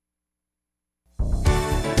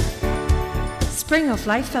Spring of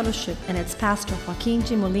Life Fellowship and its pastor Joaquin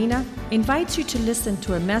G. Molina invites you to listen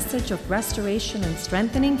to a message of restoration and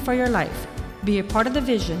strengthening for your life. Be a part of the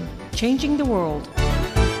vision, changing the world.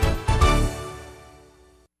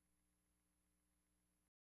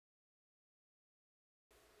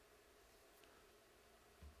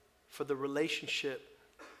 For the relationship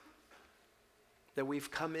that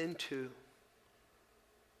we've come into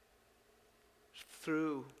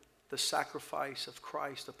through the sacrifice of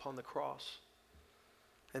Christ upon the cross.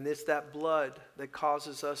 And it's that blood that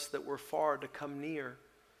causes us that we're far to come near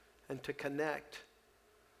and to connect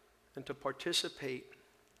and to participate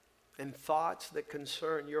in thoughts that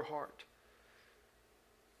concern your heart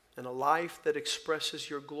and a life that expresses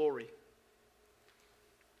your glory.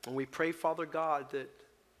 And we pray, Father God, that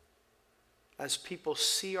as people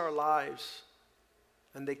see our lives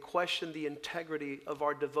and they question the integrity of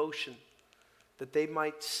our devotion, that they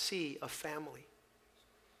might see a family,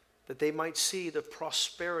 that they might see the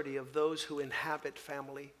prosperity of those who inhabit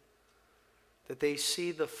family, that they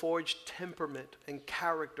see the forged temperament and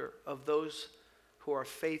character of those who are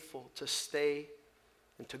faithful to stay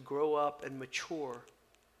and to grow up and mature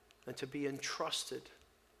and to be entrusted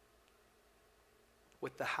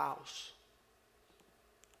with the house.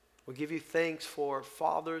 We give you thanks for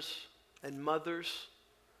fathers and mothers.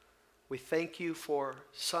 We thank you for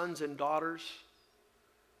sons and daughters.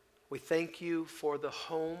 We thank you for the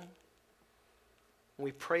home.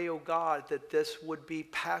 We pray, oh God, that this would be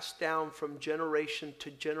passed down from generation to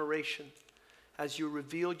generation as you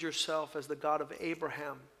revealed yourself as the God of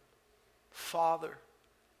Abraham, father,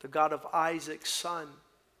 the God of Isaac, son,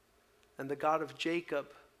 and the God of Jacob,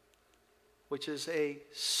 which is a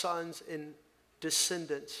sons and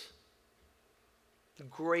descendants.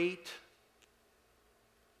 Great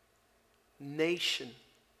nation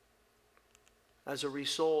as a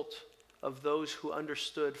result of those who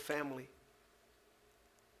understood family.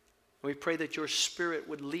 We pray that your Spirit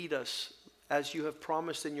would lead us as you have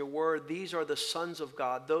promised in your word. These are the sons of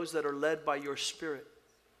God, those that are led by your Spirit.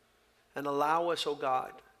 And allow us, O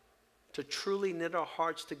God, to truly knit our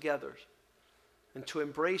hearts together and to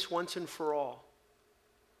embrace once and for all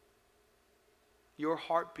your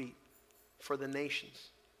heartbeat for the nations.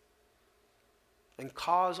 And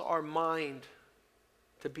cause our mind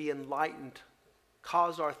to be enlightened.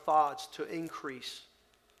 Cause our thoughts to increase.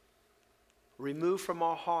 Remove from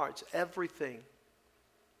our hearts everything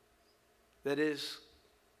that is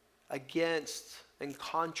against and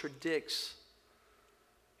contradicts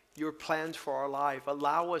your plans for our life.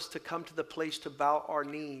 Allow us to come to the place to bow our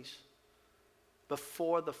knees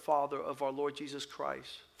before the Father of our Lord Jesus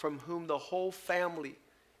Christ, from whom the whole family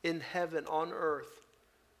in heaven, on earth,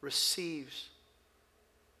 receives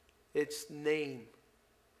its name,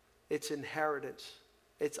 its inheritance,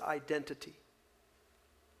 its identity.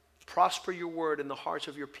 Prosper your word in the hearts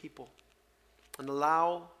of your people and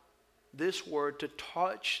allow this word to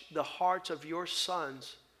touch the hearts of your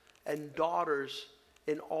sons and daughters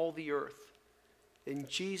in all the earth. In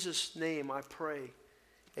Jesus' name I pray.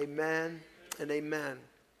 Amen and amen.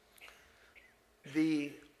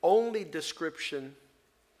 The only description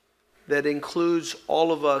that includes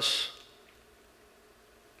all of us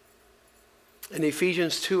in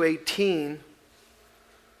Ephesians 2:18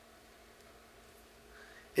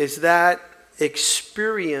 is that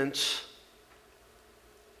experience,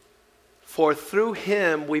 for through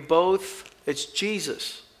him we both, it's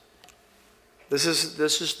Jesus. This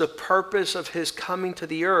is the purpose of his coming to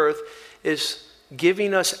the earth, is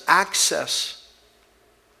giving us access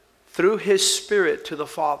through his Spirit to the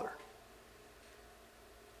Father.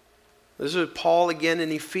 This is what Paul again in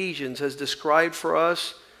Ephesians has described for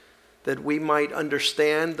us, that we might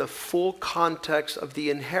understand the full context of the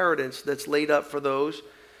inheritance that's laid up for those,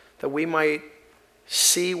 that we might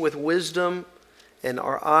see with wisdom and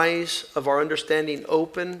our eyes of our understanding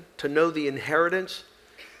open to know the inheritance.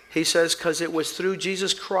 He says, because it was through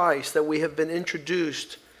Jesus Christ that we have been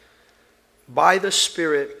introduced by the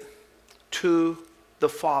Spirit to the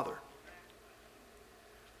Father.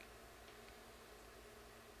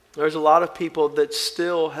 There's a lot of people that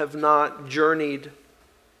still have not journeyed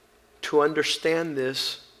to understand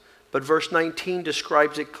this, but verse 19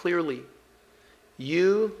 describes it clearly.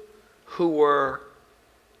 You who were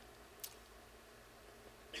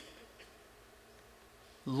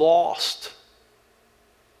lost,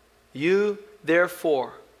 you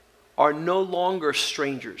therefore are no longer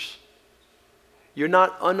strangers. You're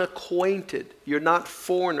not unacquainted. You're not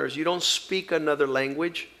foreigners. You don't speak another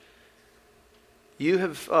language. You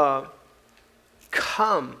have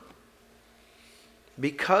come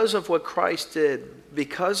because of what Christ did,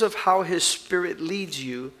 because of how his Spirit leads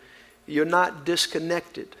you. You're not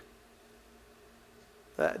disconnected.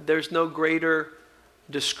 There's no greater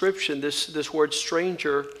description. This word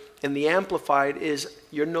stranger in the Amplified is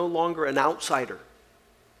you're no longer an outsider.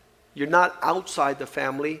 You're not outside the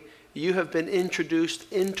family. You have been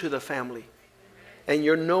introduced into the family. And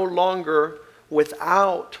you're no longer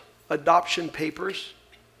without adoption papers,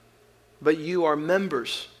 but you are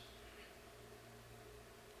members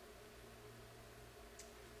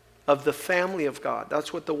of the family of God.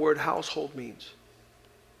 That's what the word household means.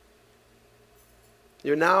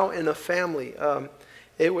 You're now in a family.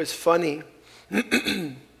 It was funny.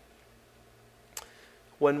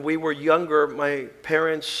 When we were younger, my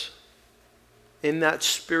parents, in that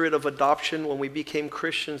spirit of adoption, when we became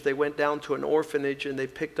Christians, they went down to an orphanage and they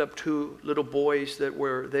picked up 2 little boys that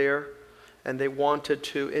were there, and they wanted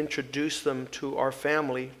to introduce them to our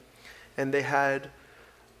family. And they had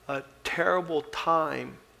a terrible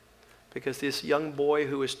time because this young boy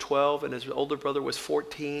who was 12 and his older brother was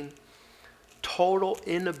 14, total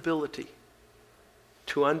inability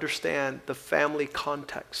to understand the family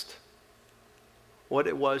context, what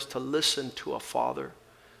it was to listen to a father,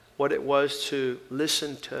 what it was to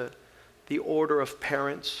listen to the order of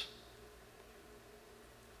parents,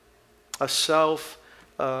 a sense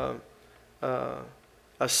of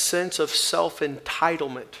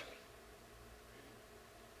self-entitlement.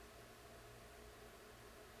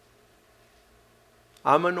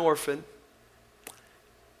 I'm an orphan.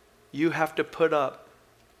 You have to put up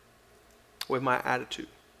with my attitude.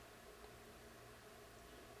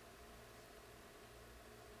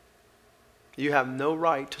 You have no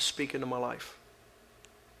right to speak into my life.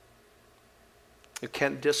 You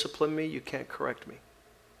can't discipline me. You can't correct me.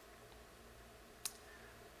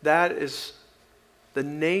 That is the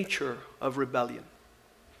nature of rebellion.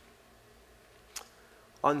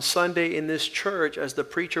 On Sunday in this church, as the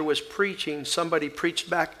preacher was preaching, somebody preached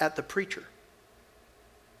back at the preacher.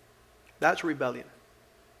 That's rebellion.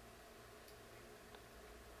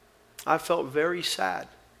 I felt very sad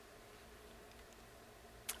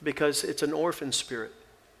because it's an orphan spirit.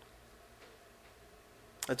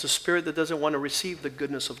 It's a spirit that doesn't want to receive the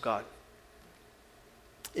goodness of God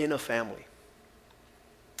in a family.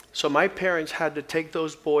 So my parents had to take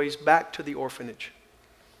those boys back to the orphanage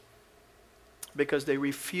because they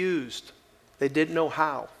refused. They didn't know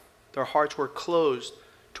how. Their hearts were closed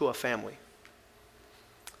to a family.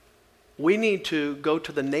 We need to go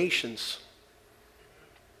to the nations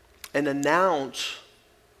and announce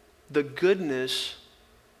the goodness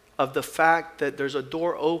of the fact that there's a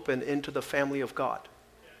door open into the family of God.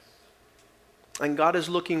 And God is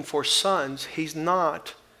looking for sons. He's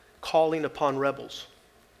not calling upon rebels.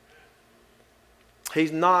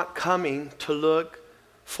 He's not coming to look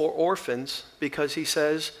for orphans, because he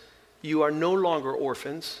says, you are no longer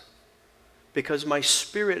orphans because my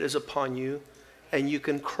spirit is upon you and you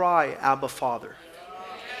can cry, Abba, Father.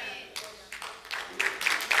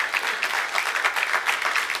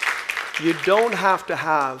 You don't have to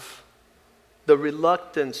have the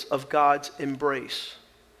reluctance of God's embrace.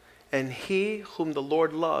 And he whom the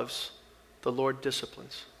Lord loves, the Lord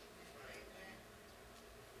disciplines.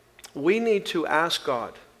 We need to ask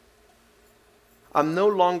God, I'm no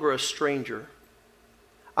longer a stranger.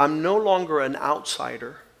 I'm no longer an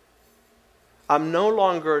outsider. I'm no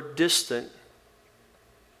longer distant.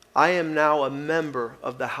 I am now a member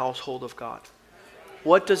of the household of God.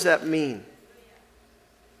 What does that mean?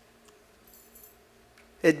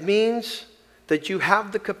 It means that you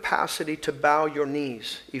have the capacity to bow your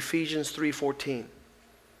knees. Ephesians 3:14.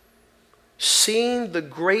 Seeing the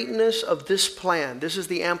greatness of this plan, this is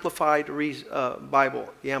the Amplified Bible,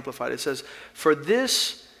 the Amplified. It says, for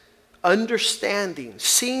this understanding,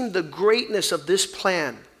 seeing the greatness of this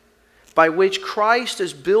plan by which Christ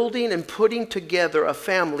is building and putting together a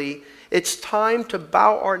family, it's time to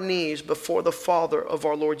bow our knees before the Father of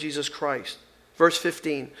our Lord Jesus Christ. Verse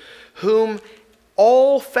 15, whom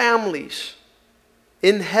all families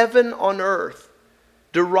in heaven on earth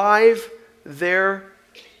derive their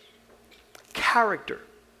character.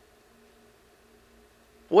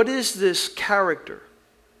 What is this character?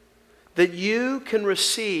 That you can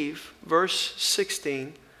receive, verse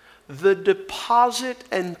 16, the deposit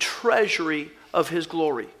and treasury of his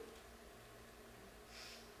glory.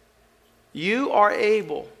 You are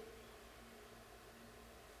able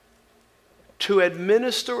to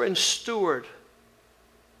administer and steward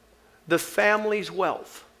the family's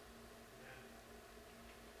wealth.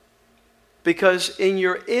 Because in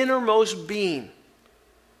your innermost being,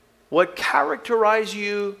 what characterizes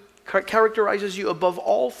you above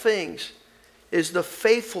all things is the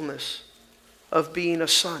faithfulness of being a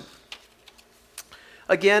son.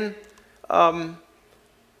 Again,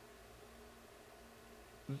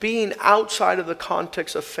 being outside of the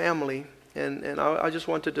context of family, and I just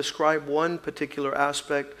want to describe one particular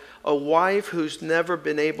aspect, a wife who's never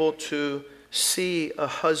been able to see a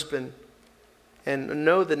husband and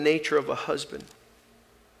know the nature of a husband.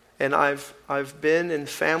 And I've been in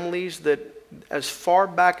families that as far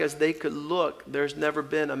back as they could look, there's never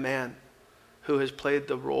been a man who has played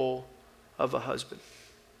the role of a husband.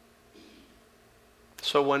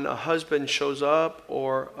 So when a husband shows up,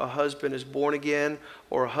 or a husband is born again,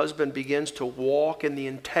 or a husband begins to walk in the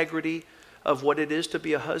integrity of what it is to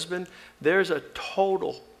be a husband, there's a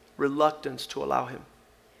total reluctance to allow him.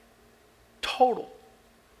 Total.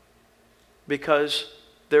 Because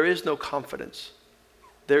there is no confidence.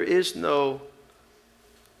 There is no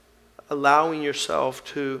allowing yourself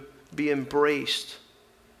to be embraced.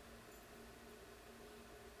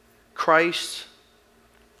 Christ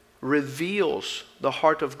reveals the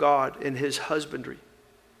heart of God in his husbandry.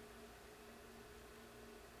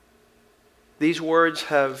 These words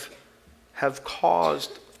have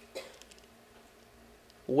caused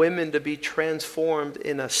women to be transformed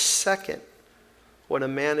in a second when a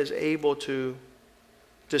man is able to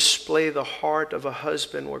display the heart of a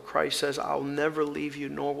husband, where Christ says, I'll never leave you,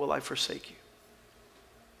 nor will I forsake you.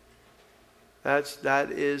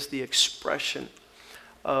 That is the expression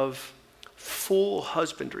of full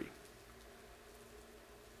husbandry.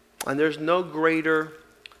 And there's no greater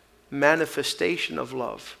manifestation of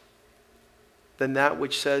love than that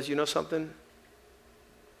which says, you know something?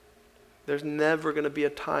 There's never going to be a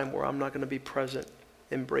time where I'm not going to be present,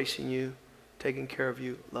 embracing you, taking care of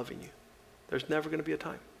you, loving you. There's never going to be a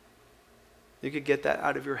time. You could get that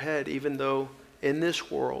out of your head, even though in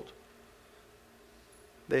this world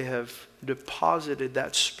they have deposited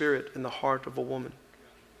that spirit in the heart of a woman.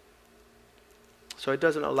 So it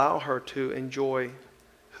doesn't allow her to enjoy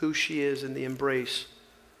who she is in the embrace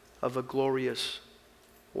of a glorious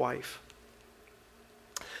wife.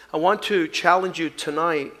 I want to challenge you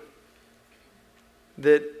tonight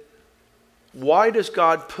that why does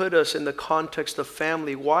God put us in the context of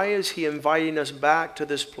family? Why is he inviting us back to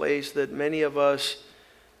this place that many of us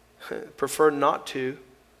prefer not to?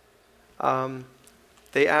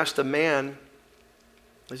 They asked a man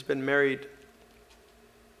who's been married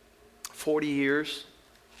 40 years,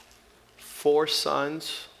 4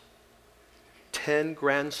 sons, 10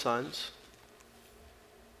 grandsons.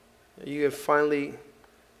 You can finally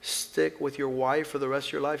stick with your wife for the rest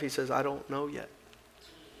of your life. He says, I don't know yet.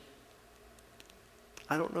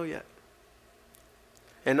 I don't know yet.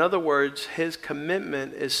 In other words, his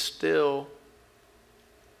commitment is still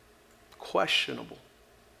questionable.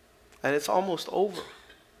 And it's almost over.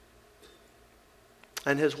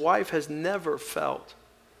 And his wife has never felt,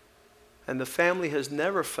 and the family has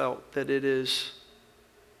never felt, that it is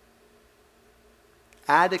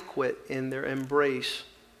adequate in their embrace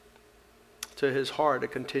to his heart.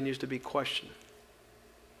 It continues to be questioned.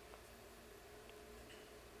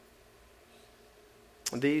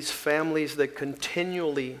 These families that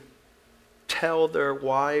continually tell their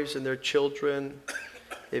wives and their children,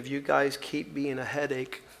 if you guys keep being a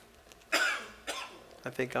headache, I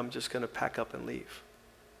think I'm just going to pack up and leave.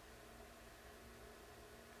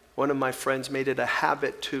 One of my friends made it a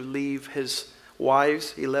habit to leave his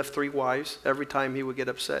wives. He left 3 wives. Every time he would get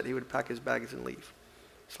upset, he would pack his bags and leave.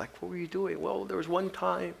 It's like, what were you doing? Well, there was one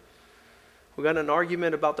time we got in an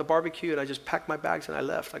argument about the barbecue, and I just packed my bags and I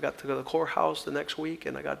left. I got to the courthouse the next week,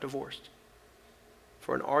 and I got divorced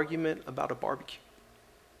for an argument about a barbecue.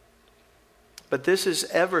 But this is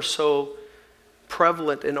ever so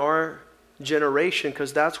prevalent in our generation,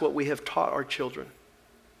 because that's what we have taught our children.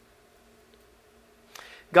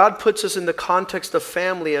 God puts us in the context of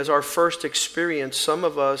family as our first experience. Some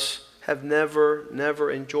of us have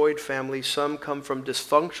never enjoyed family. Some come from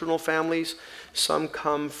dysfunctional families. Some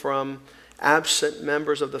come from absent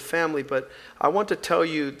members of the family. But I want to tell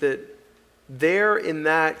you that there, in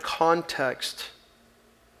that context,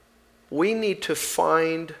 we need to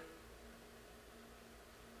find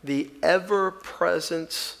the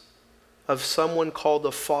ever-presence of someone called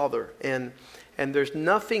a father. And there's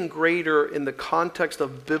nothing greater in the context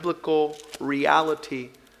of biblical reality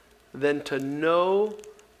than to know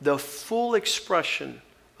the full expression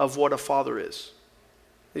of what a father is.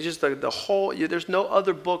 It's just the whole, there's no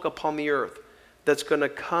other book upon the earth that's going to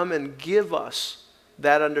come and give us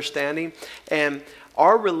that understanding. And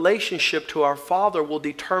our relationship to our Father will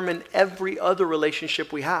determine every other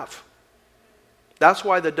relationship we have. That's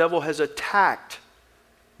why the devil has attacked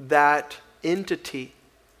that entity,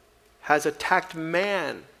 has attacked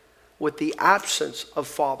man with the absence of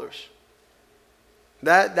fathers.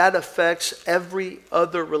 That affects every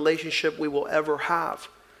other relationship we will ever have.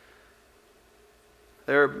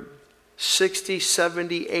 They're 60,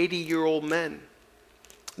 70, 80-year-old men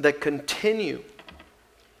that continue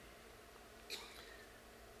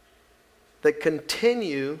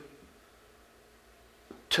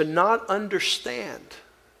to not understand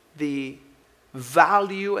the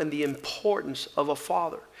value and the importance of a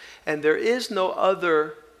father. And there is no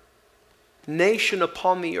other nation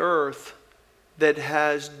upon the earth that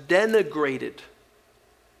has denigrated,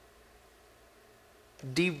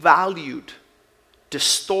 devalued,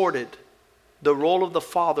 distorted the role of the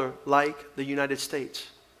father like the United States.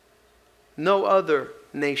 No other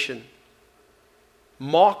nation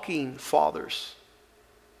mocking fathers,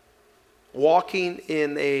 walking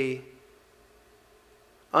in a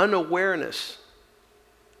unawareness.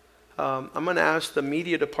 I'm going to ask the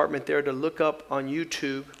media department there to look up on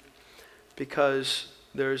YouTube, because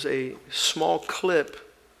there's a small clip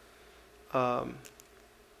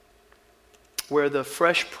where the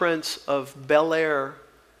Fresh Prince of Bel-Air,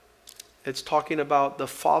 it's talking about the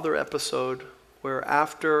father episode, where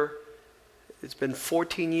after it's been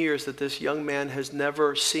 14 years that this young man has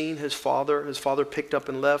never seen his father. His father picked up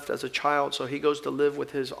and left as a child, so he goes to live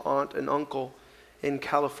with his aunt and uncle in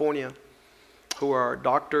California, who are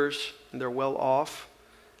doctors and they're well off,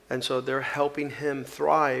 and so they're helping him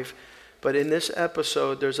thrive. But in this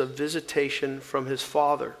episode, there's a visitation from his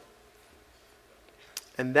father.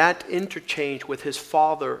 And that interchange with his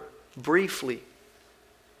father, briefly,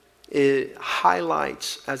 it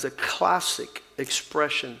highlights as a classic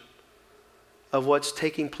expression of what's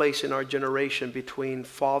taking place in our generation between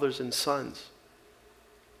fathers and sons.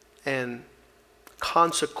 And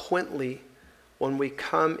consequently, when we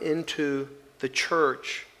come into the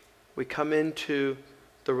church, we come into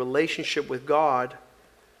the relationship with God,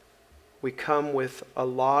 we come with a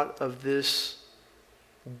lot of this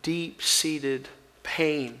deep-seated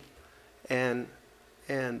pain and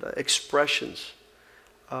expressions.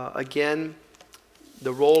 Again,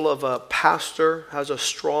 the role of a pastor has a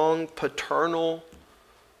strong paternal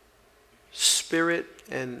spirit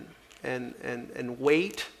and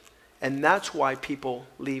weight, and that's why people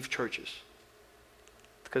leave churches,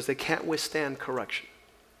 because they can't withstand correction.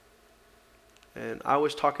 And I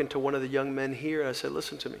was talking to one of the young men here, and I said,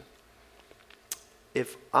 listen to me.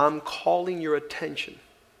 If I'm calling your attention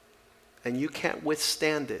and you can't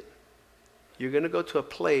withstand it, you're going to go to a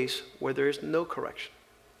place where there is no correction.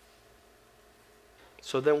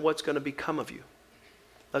 So then what's going to become of you?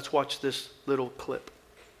 Let's watch this little clip.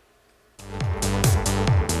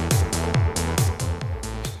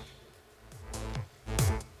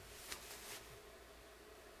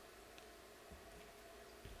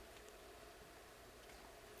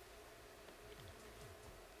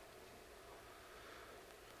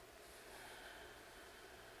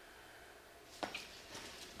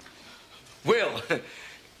 Will,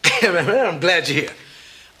 I'm glad you're here.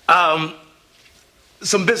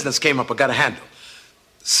 Some business came up I got to handle.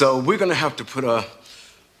 So we're going to have to put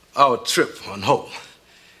our trip on hold.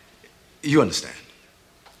 You understand?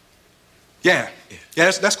 Yeah,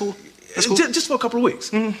 that's cool. That's cool. Just for a couple of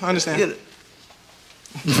weeks. I understand.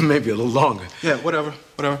 Yeah, maybe a little longer. Yeah, whatever.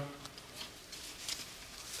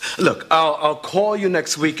 Look, I'll call you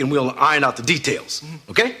next week and we'll iron out the details,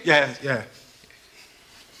 okay? Yeah.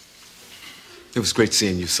 It was great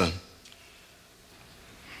seeing you, son.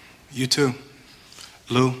 You too,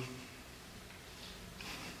 Lou.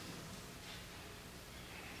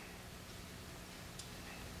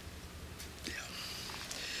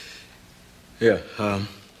 Yeah,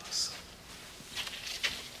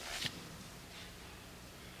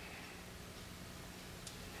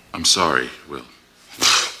 I'm sorry, Will.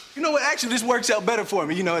 You know what? Actually, this works out better for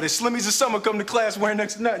me. You know, the Slimmies of summer come to class wearing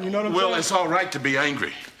next to nothing. You know what I'm saying? Will, it's all right to be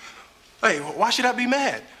angry. Hey, why should I be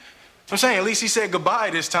mad? I'm saying at least he said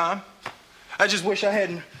goodbye this time. I just wish I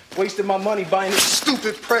hadn't wasted my money buying this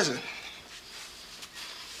stupid present.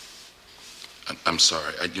 I'm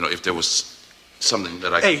sorry. If there was something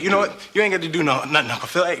that I Hey, could you know what? You ain't got to do nothing, Uncle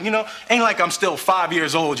Phil. Hey, ain't like I'm still 5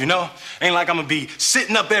 years old, you know? Ain't like I'm gonna be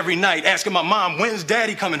sitting up every night asking my mom, when's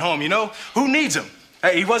Daddy coming home, you know? Who needs him?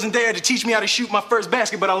 Hey, he wasn't there to teach me how to shoot my first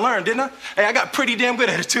basket, but I learned, didn't I? Hey, I got pretty damn good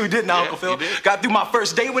at it too, didn't I, Uncle Phil? You did. Got through my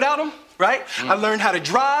first day without him, right? I learned how to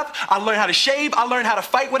drive. I learned how to shave. I learned how to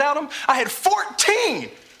fight without him. I had 14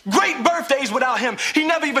 great birthdays without him. He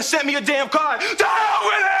never even sent me a damn card. To hell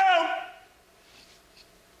with him!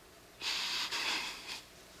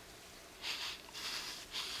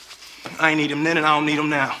 I ain't need him then, and I don't need him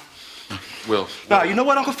now. Will. Now, you know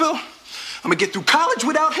what, Uncle Phil? I'm gonna get through college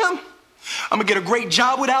without him. I'm gonna get a great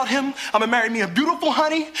job without him. I'm gonna marry me a beautiful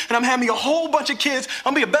honey, and I'm having me a whole bunch of kids.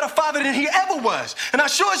 I'm gonna be a better father than he ever was. And I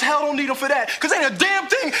sure as hell don't need him for that, because ain't a damn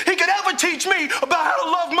thing he could ever teach me about how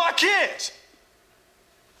to love my kids?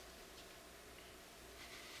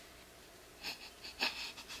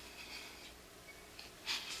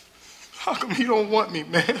 How come you don't want me,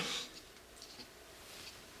 man?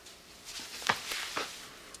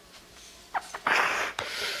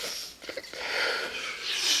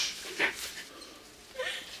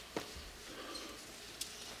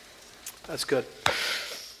 That's good.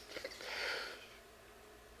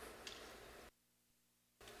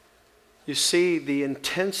 You see the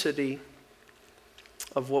intensity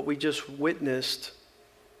of what we just witnessed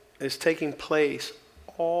is taking place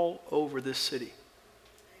all over this city.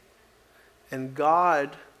 And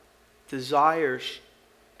God desires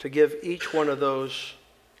to give each one of those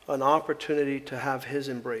an opportunity to have His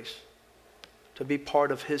embrace, to be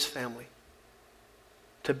part of His family,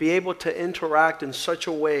 to be able to interact in such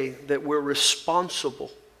a way that we're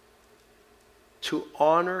responsible to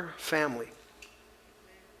honor family.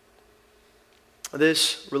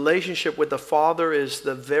 This relationship with the Father is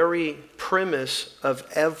the very premise of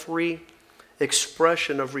every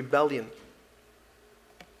expression of rebellion.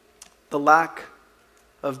 The lack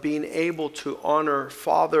of being able to honor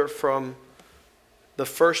Father from the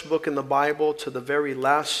first book in the Bible to the very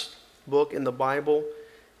last book in the Bible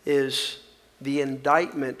is the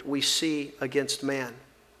indictment we see against man.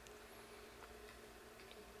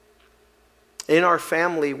 In our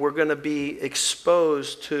family, we're going to be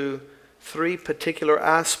exposed to three particular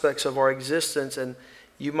aspects of our existence, and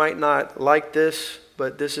you might not like this,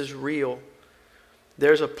 but this is real.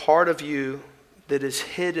 There's a part of you that is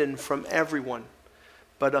hidden from everyone,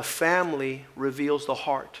 but a family reveals the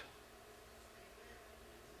heart.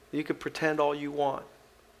 You can pretend all you want,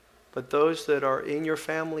 but those that are in your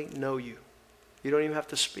family know you. You don't even have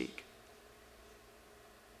to speak.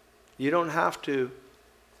 You don't have to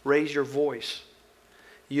raise your voice.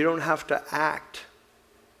 You don't have to act.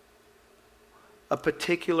 A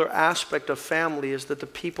particular aspect of family is that the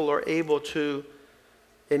people are able to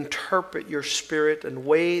interpret your spirit and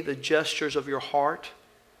weigh the gestures of your heart.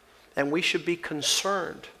 And we should be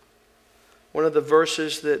concerned. One of the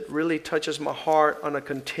verses that really touches my heart on a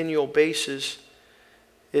continual basis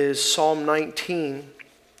is Psalm 19,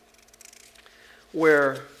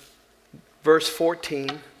 where verse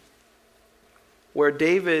 14, where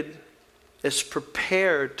David is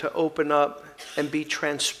prepared to open up and be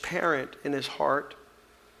transparent in his heart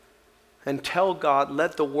and tell God,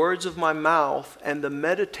 let the words of my mouth and the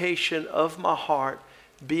meditation of my heart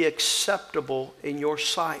be acceptable in your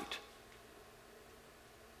sight.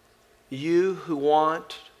 You who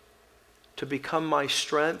want to become my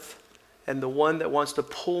strength and the one that wants to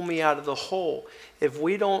pull me out of the hole. If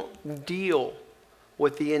we don't deal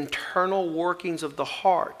with the internal workings of the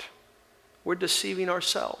heart, we're deceiving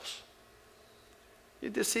ourselves.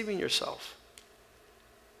 You're deceiving yourself.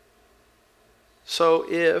 So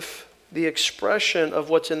if the expression of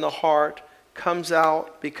what's in the heart comes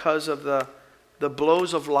out because of the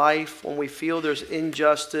blows of life, when we feel there's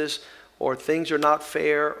injustice or things are not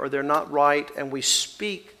fair or they're not right, and we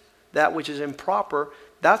speak that which is improper,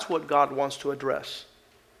 that's what God wants to address.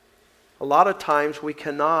 A lot of times we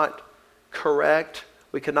cannot correct,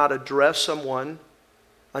 we cannot address someone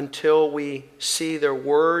until we see their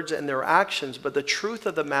words and their actions. But the truth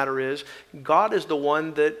of the matter is, God is the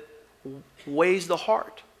one that weighs the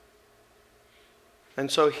heart. And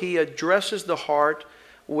so He addresses the heart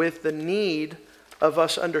with the need of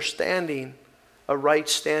us understanding a right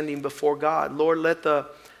standing before God. Lord, let the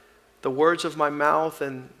words of my mouth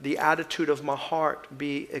and the attitude of my heart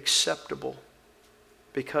be acceptable.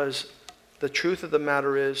 Because the truth of the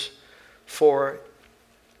matter is, for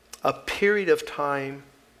a period of time,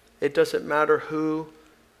 it doesn't matter who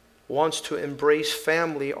wants to embrace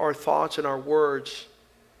family, our thoughts and our words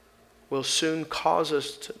will soon cause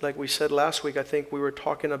us to, like we said last week, I think we were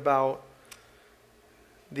talking about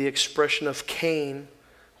the expression of Cain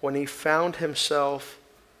when he found himself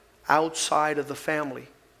outside of the family.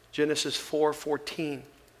 Genesis 4:14.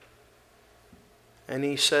 And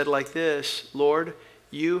he said like this, Lord,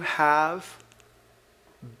 you have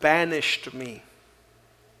banished me.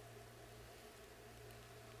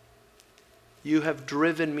 You have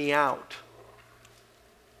driven me out.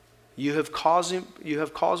 You have caused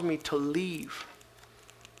me to leave.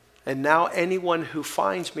 And now anyone who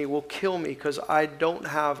finds me will kill me because I don't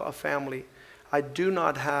have a family. I do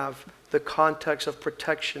not have the context of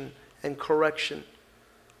protection and correction.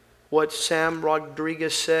 What Sam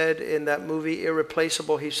Rodriguez said in that movie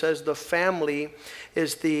Irreplaceable, he says the family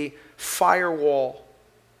is the firewall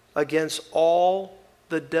against all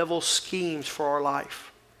the devil's schemes for our life.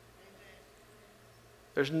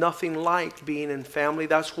 There's nothing like being in family.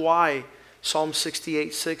 That's why Psalm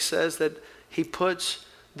 68:6 says that he puts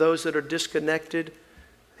those that are disconnected,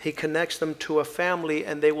 he connects them to a family,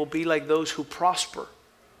 and they will be like those who prosper.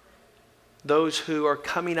 Those who are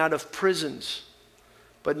coming out of prisons,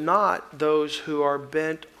 but not those who are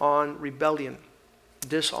bent on rebellion,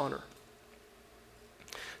 dishonor.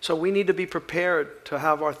 So we need to be prepared to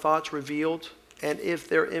have our thoughts revealed, and if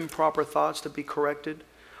they're improper thoughts, to be corrected.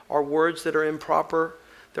 Our words that are improper,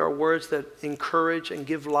 there are words that encourage and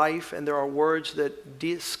give life, and there are words that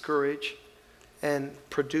discourage and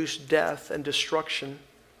produce death and destruction.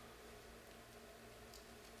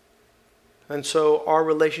 And so our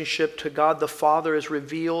relationship to God the Father is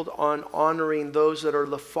revealed on honoring those that are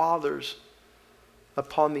the fathers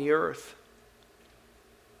upon the earth.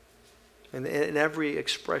 And in every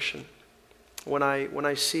expression. When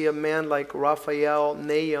I see a man like Raphael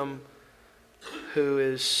Nahum, who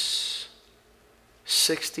is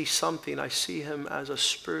 60-something, I see him as a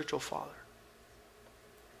spiritual father.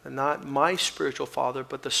 And not my spiritual father,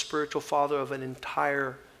 but the spiritual father of an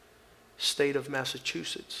entire state of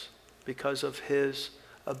Massachusetts, because of his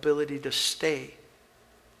ability to stay,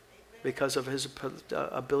 because of his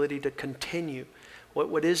ability to continue.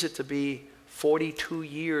 What is it to be 42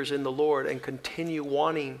 years in the Lord and continue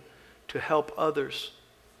wanting to help others?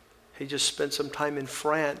 He just spent some time in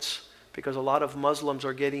France because a lot of Muslims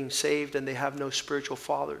are getting saved and they have no spiritual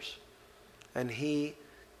fathers. And he,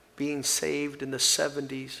 being saved in the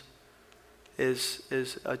 70s,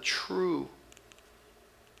 is a true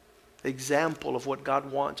example of what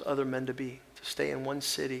God wants other men to be. To stay in one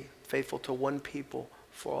city, faithful to one people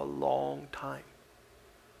for a long time.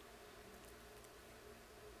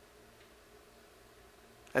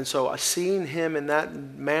 And so seeing him in that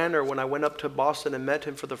manner, when I went up to Boston and met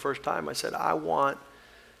him for the first time, I said, I want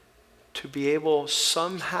to be able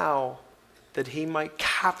somehow that he might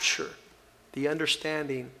capture the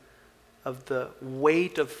understanding of the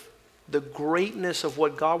weight of the greatness of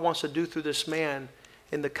what God wants to do through this man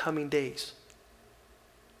in the coming days.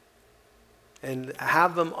 And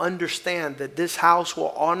have them understand that this house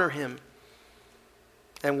will honor him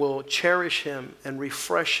and will cherish him and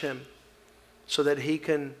refresh him, so that he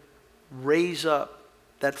can raise up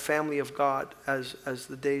that family of God as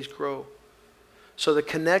the days grow. So the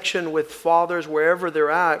connection with fathers, wherever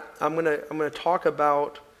they're at, I'm gonna talk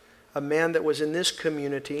about a man that was in this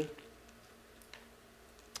community.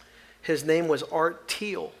 His name was Art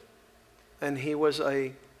Teal, and he was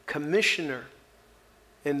a commissioner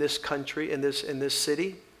in this country, in this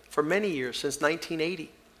city, for many years, since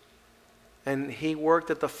 1980. And he worked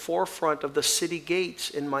at the forefront of the city gates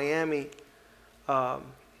in Miami,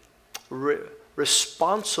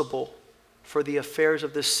 responsible for the affairs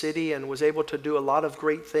of this city, and was able to do a lot of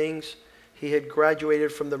great things. He had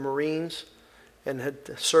graduated from the Marines and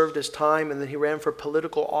had served his time, and then he ran for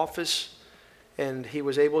political office, and he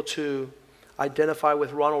was able to identify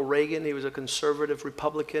with Ronald Reagan. He was a conservative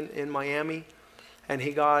Republican in Miami, and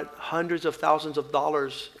he got hundreds of thousands of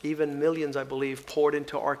dollars, even millions, I believe, poured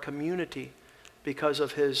into our community because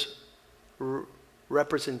of his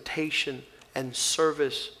representation and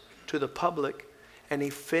service to the public. And he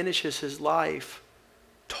finishes his life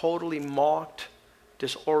totally mocked,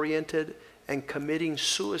 disoriented, and committing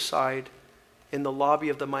suicide in the lobby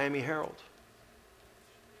of the Miami Herald.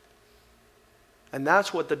 And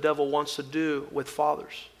that's what the devil wants to do with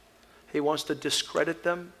fathers. He wants to discredit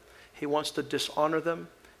them. He wants to dishonor them.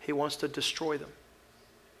 He wants to destroy them.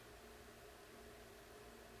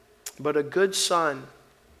 But a good son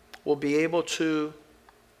will be able to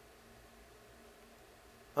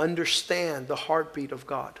understand the heartbeat of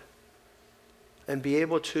God and be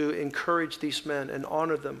able to encourage these men and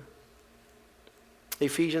honor them.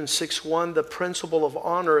 Ephesians 6:1, the principle of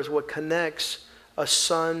honor is what connects a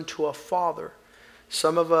son to a father.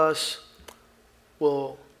 Some of us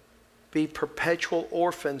will be perpetual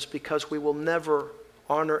orphans because we will never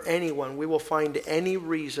honor anyone. We will find any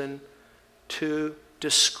reason to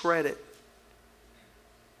discredit.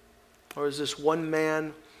 Or is this one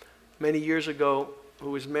man many years ago who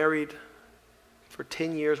was married for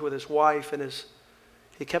 10 years with his wife, and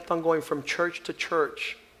he kept on going from church to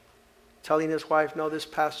church, telling his wife, no, this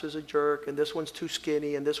pastor's a jerk, and this one's too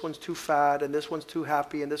skinny, and this one's too fat, and this one's too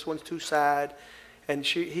happy, and this one's too sad. And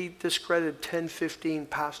he discredited 10, 15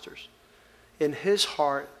 pastors. In his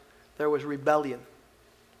heart, there was rebellion.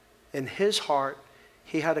 In his heart,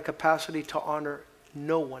 he had a capacity to honor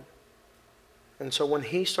no one. And so when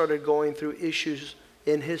he started going through issues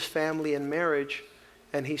in his family and marriage,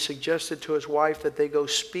 and he suggested to his wife that they go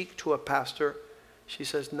speak to a pastor, she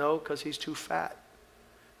says, no, because he's too fat.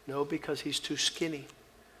 No, because he's too skinny.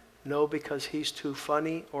 No, because he's too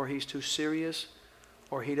funny, or he's too serious,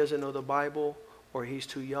 or he doesn't know the Bible, or he's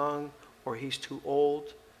too young, or he's too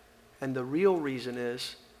old. And the real reason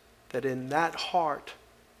is that in that heart,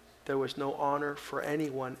 there was no honor for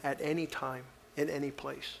anyone at any time, in any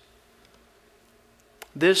place.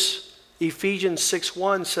 This Ephesians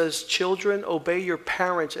 6:1 says, children, obey your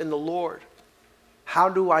parents in the Lord. How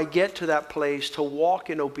do I get to that place to walk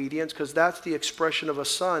in obedience? Because that's the expression of a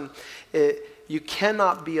son. You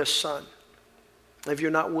cannot be a son if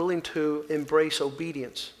you're not willing to embrace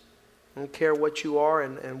obedience. I don't care what you are,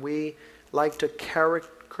 and we like to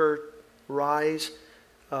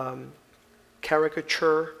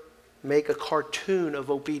caricature, make a cartoon of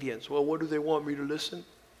obedience. Well, what do they want me to listen?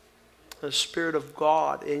 The Spirit of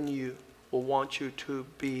God in you will want you to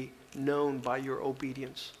be known by your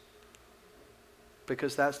obedience.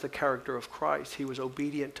 Because that's the character of Christ. He was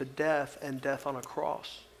obedient to death, and death on a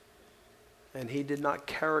cross. And he did not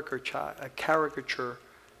caricature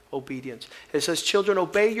obedience. It says, children,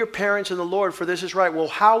 obey your parents in the Lord, for this is right. Well,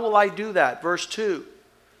 how will I do that? Verse 2.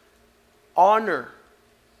 Honor.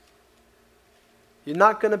 You're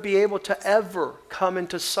not going to be able to ever come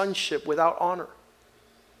into sonship without honor.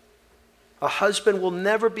 A husband will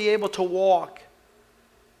never be able to walk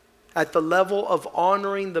at the level of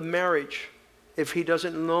honoring the marriage if he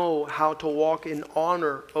doesn't know how to walk in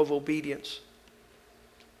honor of obedience.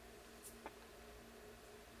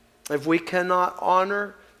 If we cannot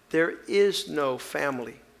honor, there is no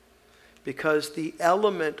family, because the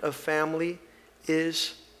element of family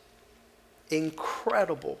is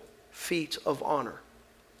incredible feats of honor.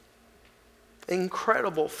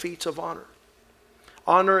 Incredible feats of honor.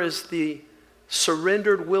 Honor is the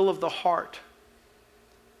surrendered will of the heart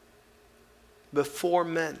before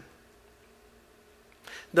men.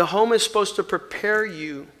 The home is supposed to prepare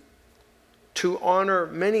you to honor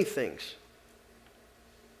many things.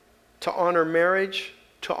 To honor marriage,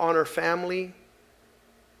 to honor family,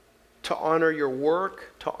 to honor your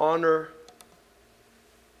work, to honor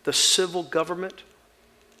the civil government.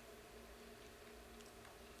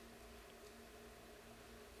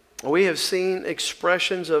 We have seen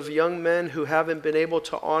expressions of young men who haven't been able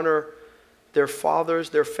to honor their fathers,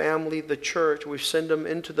 their family, the church. We've sent them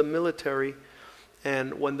into the military,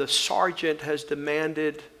 and when the sergeant has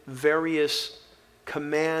demanded various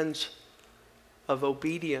commands of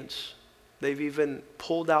obedience, they've even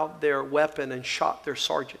pulled out their weapon and shot their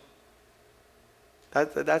sergeant.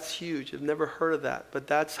 That's huge. I've never heard of that. But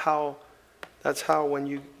that's how when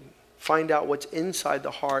you find out what's inside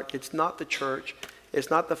the heart, it's not the church, it's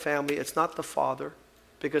not the family, it's not the father,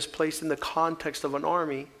 because placed in the context of an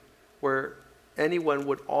army where anyone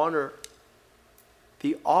would honor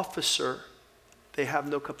the officer, they have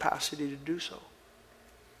no capacity to do so.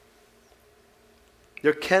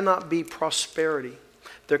 There cannot be prosperity.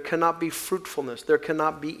 There cannot be fruitfulness. There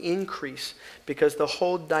cannot be increase, because the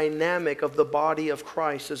whole dynamic of the body of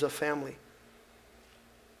Christ is a family.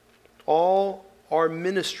 All our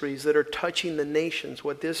ministries that are touching the nations,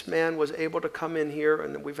 what this man was able to come in here,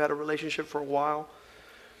 and we've had a relationship for a while,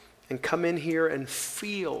 and come in here and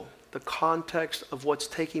feel the context of what's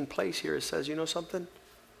taking place here. It says, you know something?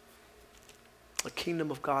 The kingdom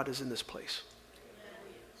of God is in this place.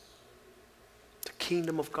 The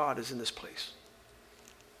kingdom of God is in this place.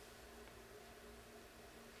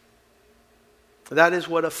 That is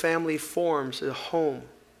what a family forms, a home,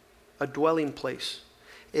 a dwelling place.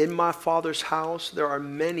 In my Father's house, there are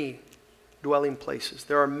many dwelling places.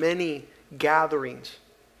 There are many gatherings.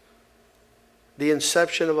 The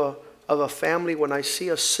inception of a family, when I see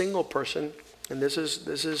a single person, and this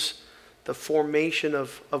is the formation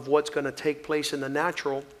of what's going to take place in the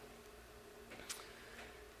natural.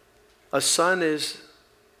 A son is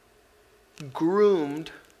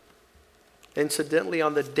groomed. Incidentally,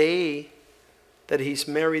 on the day that he's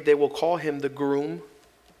married, they will call him the groom.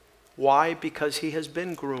 Why? Because he has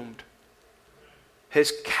been groomed.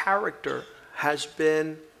 His character has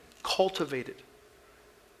been cultivated.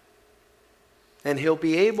 And he'll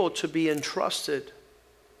be able to be entrusted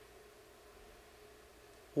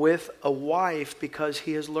with a wife because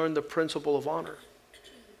he has learned the principle of honor.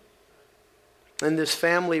 And this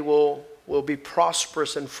family will be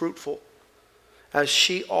prosperous and fruitful, as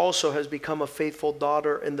she also has become a faithful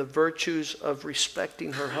daughter in the virtues of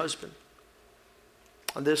respecting her husband.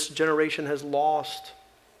 And this generation has lost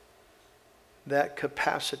that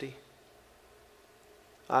capacity.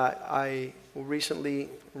 I recently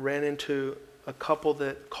ran into a couple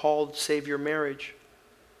that called Save Your Marriage,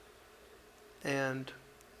 and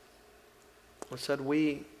I said,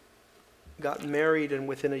 we got married, and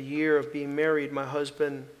within a year of being married, my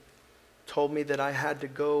husband told me that I had to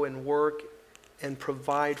go and work and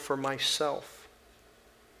provide for myself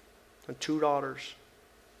and 2 daughters.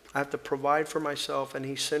 I have to provide for myself, and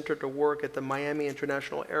he sent her to work at the Miami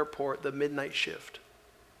International Airport, the midnight shift.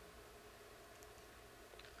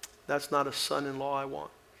 That's not a son-in-law I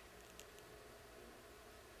want.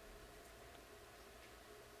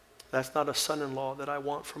 That's not a son-in-law that I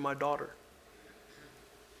want for my daughter.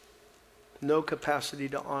 No capacity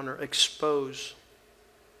to honor, expose.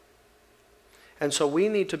 And so we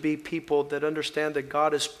need to be people that understand that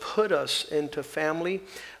God has put us into family.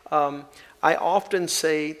 I often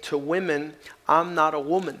say to women, I'm not a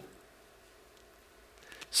woman.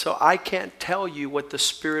 So I can't tell you what the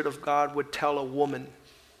Spirit of God would tell a woman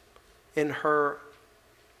in her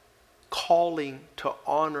calling to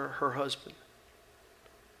honor her husband.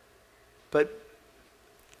 But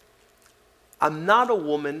I'm not a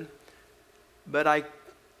woman, but I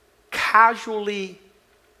casually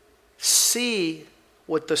see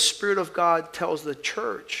what the Spirit of God tells the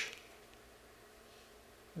church,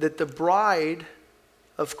 that the bride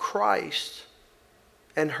of Christ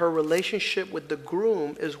and her relationship with the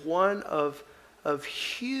groom is one of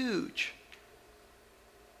huge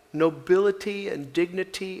nobility and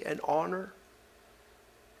dignity and honor.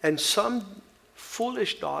 And some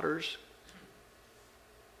foolish daughters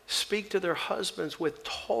speak to their husbands with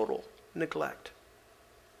total neglect,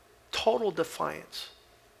 total defiance,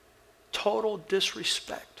 total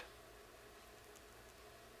disrespect.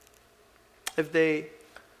 If they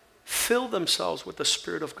fill themselves with the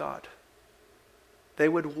Spirit of God, they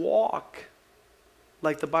would walk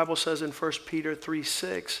like the Bible says in 1 Peter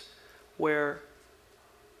 3:6, where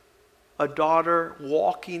a daughter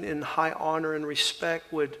walking in high honor and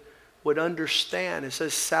respect would understand. It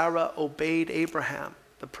says Sarah obeyed Abraham.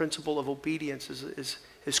 The principle of obedience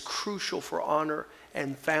is crucial for honor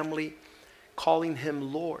and family, calling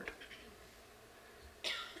him Lord.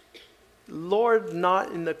 Lord,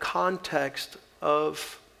 not in the context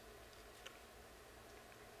of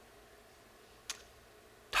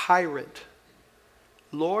tyrant.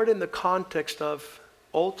 Lord, in the context of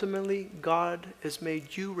ultimately God has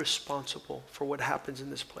made you responsible for what happens in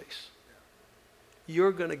this place.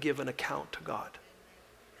 You're going to give an account to God.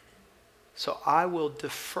 So I will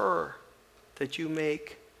defer that you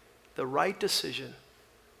make the right decision,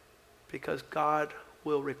 because God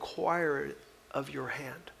will require it of your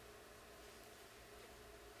hand.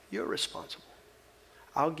 You're responsible.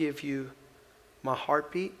 I'll give you my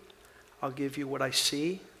heartbeat. I'll give you what I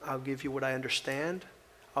see. I'll give you what I understand.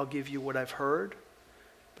 I'll give you what I've heard.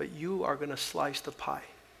 But you are going to slice the pie.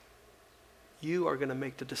 You are going to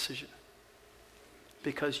make the decision,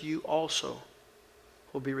 because you also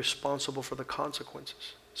will be responsible for the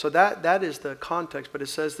consequences. So that is the context. But it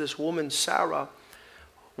says this woman, Sarah,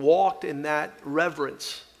 walked in that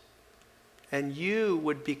reverence. And you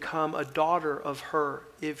would become a daughter of her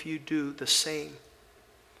if you do the same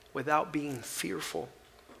without being fearful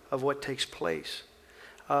of what takes place.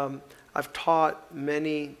 I've taught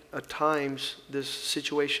many times this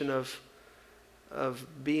situation of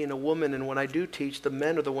being a woman, and when I do teach, the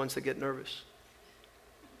men are the ones that get nervous.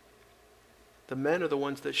 The men are the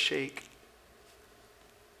ones that shake,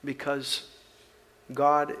 because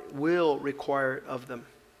God will require it of them.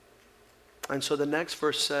 And so the next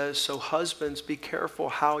verse says, so husbands, be careful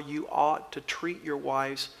how you ought to treat your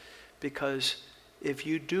wives, because if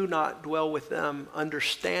you do not dwell with them,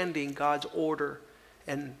 understanding God's order,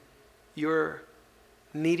 and you're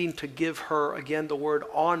needing to give her, again, the word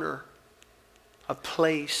honor, a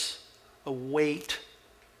place, a weight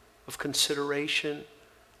of consideration,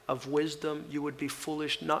 of wisdom, you would be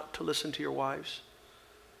foolish not to listen to your wives.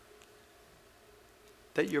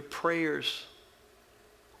 That your prayers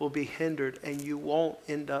will be hindered, and you won't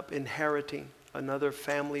end up inheriting, another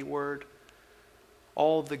family word,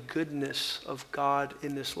 all the goodness of God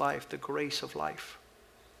in this life, the grace of life.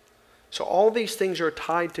 So all these things are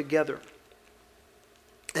tied together.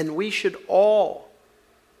 And we should all,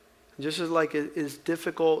 just as like it is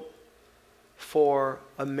difficult for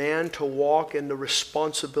a man to walk in the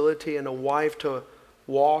responsibility and a wife to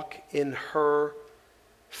walk in her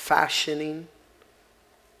fashioning.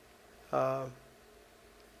 I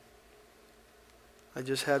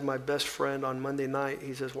just had my best friend on Monday night.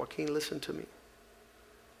 He says, Joaquin, listen to me.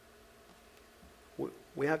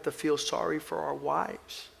 We have to feel sorry for our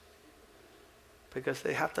wives, because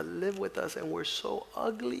they have to live with us and we're so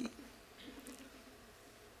ugly.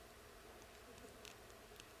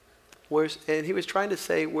 And he was trying to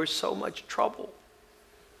say, we're so much trouble.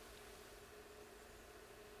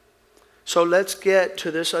 So let's get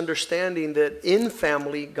to this understanding that in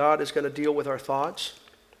family, God is going to deal with our thoughts.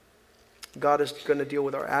 God is going to deal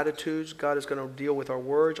with our attitudes. God is going to deal with our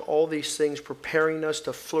words. All these things preparing us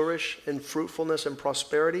to flourish in fruitfulness and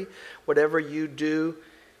prosperity. Whatever you do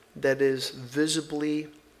that is visibly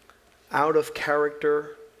out of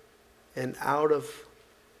character and out of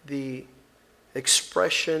the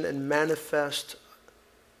expression and manifest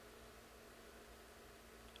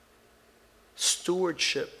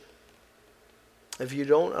stewardship, if you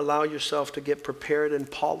don't allow yourself to get prepared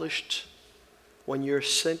and polished, when you're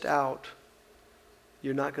sent out,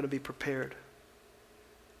 you're not going to be prepared.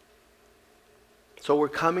 So we're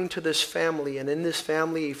coming to this family, and in this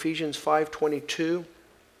family, Ephesians 5:22,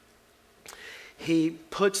 he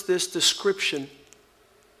puts this description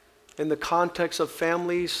in the context of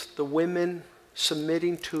families, the women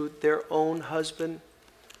submitting to their own husband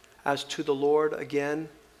as to the Lord, again,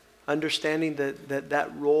 understanding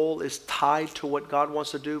that role is tied to what God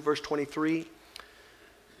wants to do. Verse 23,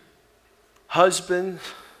 husband,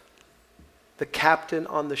 the captain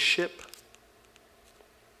on the ship.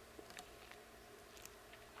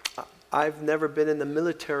 I've never been in the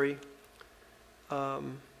military. I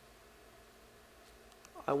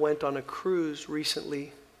went on a cruise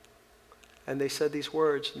recently, and they said these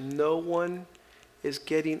words: no one is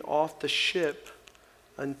getting off the ship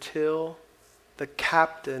until the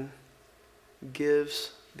captain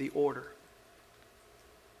gives the order.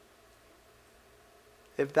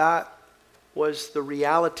 If that was the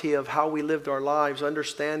reality of how we lived our lives,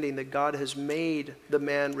 understanding that God has made the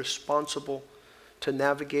man responsible to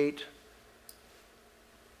navigate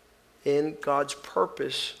in God's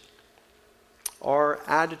purpose, our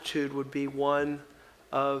attitude would be one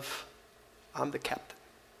of, I'm the captain.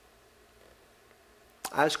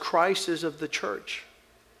 As Christ is of the church.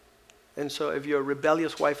 And so if you're a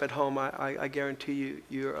rebellious wife at home, I guarantee you,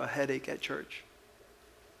 you're a headache at church.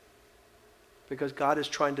 Because God is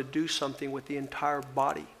trying to do something with the entire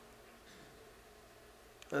body.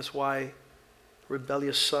 That's why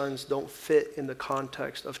rebellious sons don't fit in the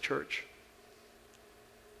context of church.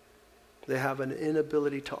 They have an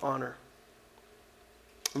inability to honor.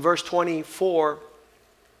 In verse 24,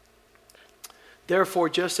 therefore,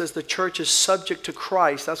 just as the church is subject to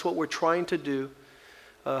Christ, that's what we're trying to do.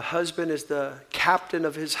 A husband is the captain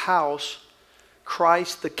of his house,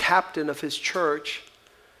 Christ the captain of his church.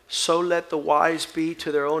 So let the wives be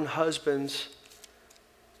to their own husbands,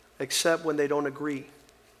 except when they don't agree.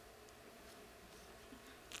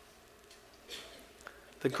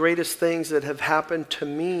 The greatest things that have happened to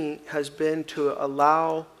me has been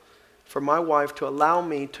for my wife to allow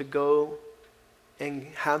me to go and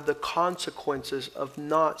have the consequences of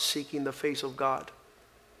not seeking the face of God.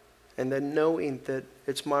 And then knowing that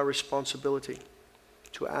it's my responsibility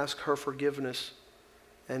to ask her forgiveness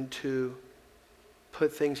and to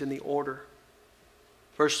put things in the order.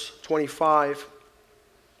 Verse 25,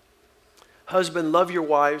 husband, love your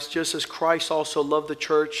wives just as Christ also loved the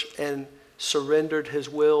church and surrendered his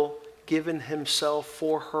will, given himself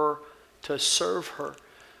for her to serve her.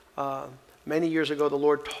 Many years ago, the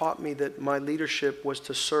Lord taught me that my leadership was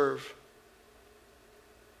to serve.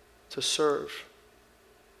 To serve.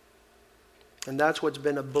 And that's what's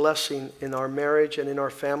been a blessing in our marriage and in our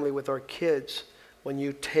family with our kids. When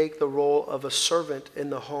you take the role of a servant in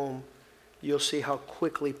the home, you'll see how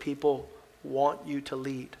quickly people want you to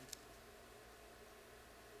lead.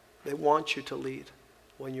 They want you to lead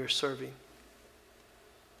when you're serving.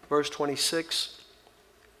 Verse 26,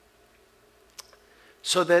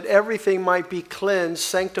 so that everything might be cleansed,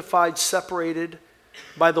 sanctified, separated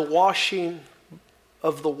by the washing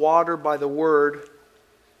of the water by the word.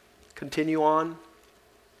 Continue on.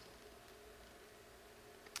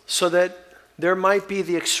 So that there might be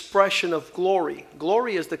the expression of glory.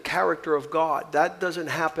 Glory is the character of God. That doesn't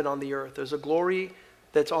happen on the earth. There's a glory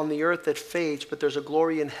that's on the earth that fades, but there's a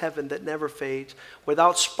glory in heaven that never fades,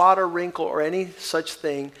 without spot or wrinkle or any such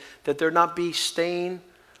thing, that there not be stain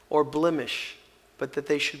or blemish, but that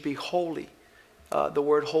they should be holy. The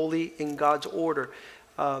word holy in God's order.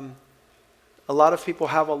 A lot of people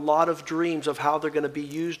have a lot of dreams of how they're going to be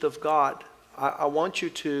used of God. I want you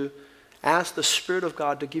to ask the Spirit of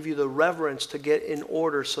God to give you the reverence to get in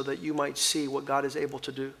order so that you might see what God is able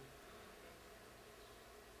to do.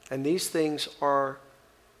 And these things are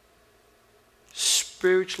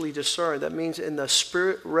spiritually discerned. That means in the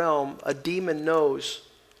spirit realm, a demon knows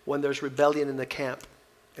when there's rebellion in the camp.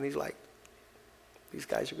 And he's like, these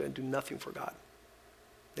guys are going to do nothing for God.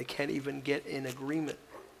 They can't even get in agreement.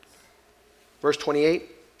 Verse 28.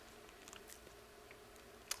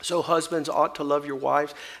 So husbands ought to love your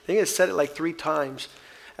wives. I think it said it like 3 times.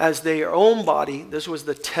 As their own body. This was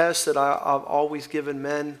the test that I've always given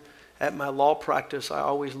men at my law practice. I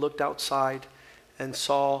always looked outside and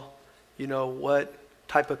saw, what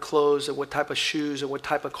type of clothes and what type of shoes and what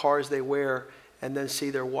type of cars they wear, and then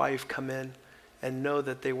see their wife come in and know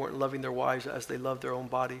that they weren't loving their wives as they loved their own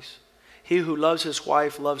bodies. He who loves his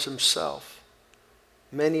wife loves himself.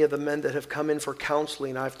 Many of the men that have come in for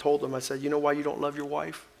counseling, I've told them, I said, you know why you don't love your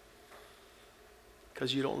wife?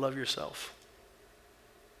 Because you don't love yourself.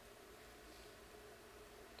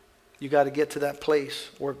 You got to get to that place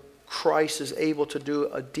where Christ is able to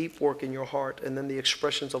do a deep work in your heart, and then the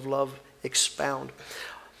expressions of love expound.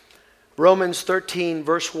 Romans 13,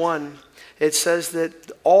 verse 1, it says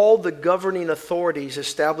that all the governing authorities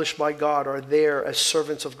established by God are there as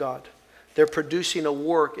servants of God. They're producing a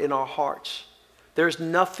work in our hearts. There's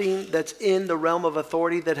nothing that's in the realm of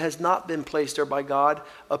authority that has not been placed there by God,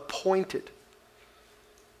 appointed.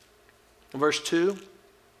 Verse 2,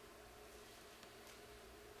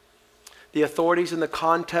 the authorities in the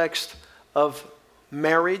context of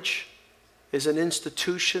marriage is an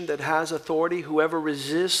institution that has authority. Whoever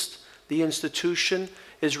resists the institution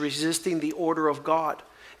is resisting the order of God.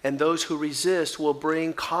 And those who resist will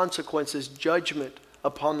bring consequences, judgment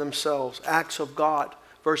upon themselves. Acts of God.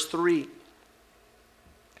 Verse 3.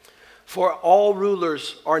 For all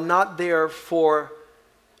rulers are not there to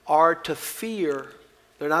fear.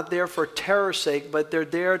 They're not there for terror's sake, but they're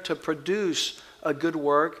there to produce a good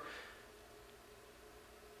work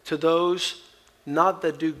to those not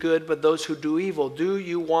that do good, but those who do evil. Do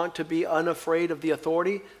you want to be unafraid of the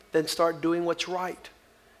authority? Then start doing what's right.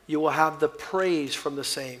 You will have the praise from the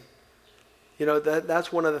same. You know,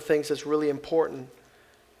 that's one of the things that's really important.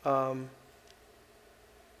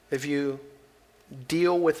 If you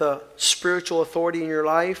deal with a spiritual authority in your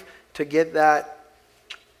life, to get that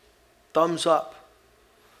thumbs up.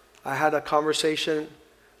 I had a conversation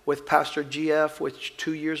with Pastor GF, which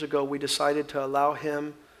 2 years ago we decided to allow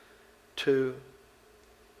him to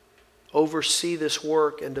oversee this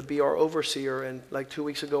work and to be our overseer. And like 2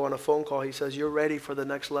 weeks ago on a phone call, he says, you're ready for the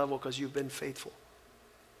next level because you've been faithful.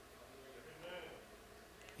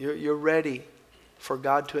 You're ready for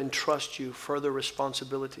God to entrust you further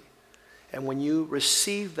responsibility. And when you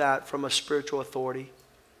receive that from a spiritual authority,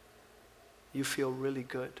 you feel really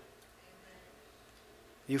good.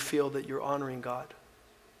 You feel that you're honoring God.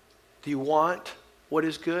 Do you want what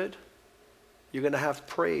is good? You're going to have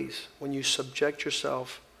praise when you subject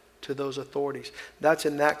yourself to those authorities. That's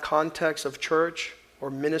in that context of church, or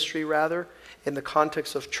ministry rather. In the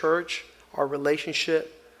context of church, our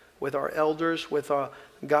relationship with our elders, with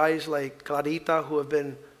guys like Clarita who have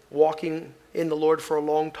been walking in the Lord for a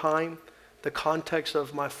long time. The context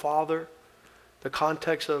of my father, the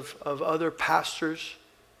context of other pastors,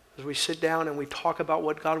 as we sit down and we talk about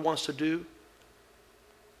what God wants to do.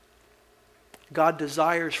 God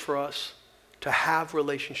desires for us to have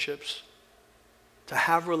relationships,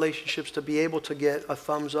 to be able to get a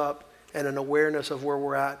thumbs up and an awareness of where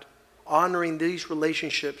we're at. Honoring these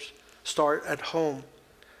relationships start at home.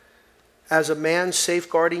 As a man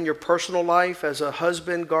safeguarding your personal life, as a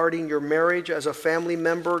husband guarding your marriage, as a family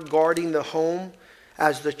member guarding the home,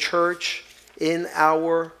 as the church in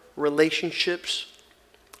our relationships.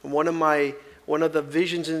 One of the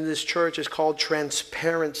visions in this church is called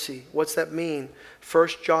transparency. What's that mean? 1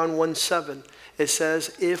 John 1:7. It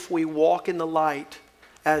says, if we walk in the light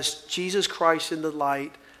as Jesus Christ in the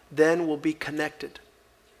light, then we'll be connected.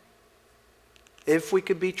 If we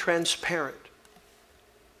could be transparent,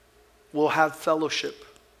 we'll have fellowship.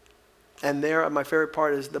 And there, my favorite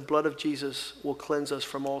part is the blood of Jesus will cleanse us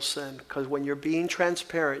from all sin. Because when you're being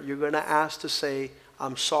transparent, you're going to ask to say,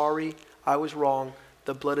 I'm sorry, I was wrong.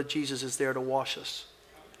 The blood of Jesus is there to wash us.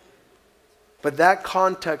 But that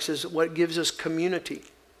context is what gives us community.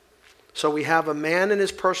 So we have a man in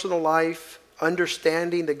his personal life,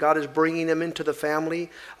 understanding that God is bringing him into the family.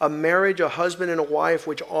 A marriage, a husband and a wife,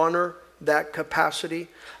 which honor that capacity.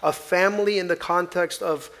 A family in the context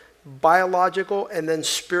of biological and then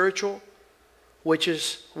spiritual, which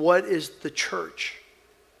is what is the church.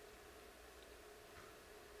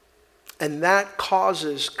 And that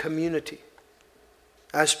causes community.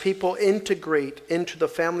 As people integrate into the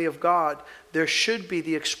family of God, there should be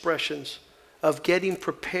the expressions of getting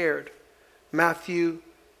prepared. Matthew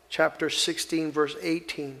chapter 16, verse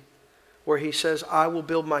 18, where he says, I will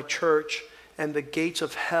build my church and the gates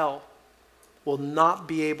of hell will not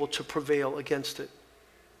be able to prevail against it.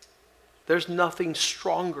 There's nothing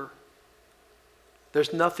stronger.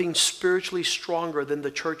 There's nothing spiritually stronger than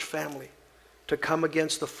the church family to come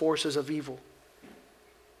against the forces of evil.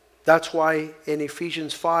 That's why in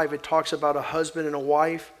Ephesians 5 it talks about a husband and a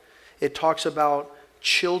wife. It talks about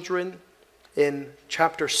children in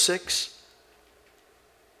chapter 6.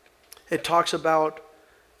 It talks about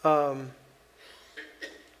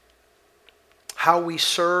how we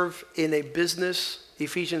serve in a business.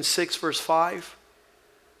 Ephesians 6 verse 5.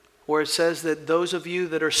 where it says that those of you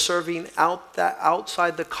that are serving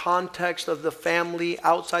outside the context of the family,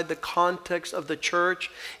 outside the context of the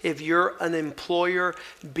church, if you're an employer,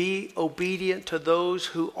 be obedient to those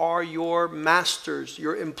who are your masters,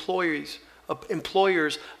 your employers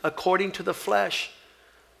according to the flesh,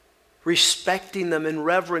 respecting them in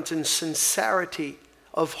reverence and sincerity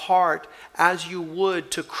of heart as you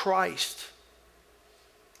would to Christ.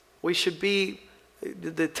 We should be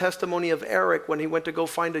the testimony of Eric when he went to go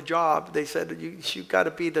find a job. They said, you got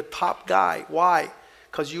to be the top guy. Why?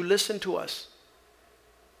 Because you listen to us.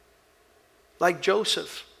 Like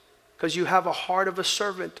Joseph, because you have a heart of a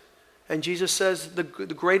servant. And Jesus says the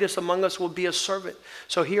greatest among us will be a servant.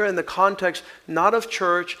 So here in the context, not of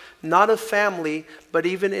church, not of family, but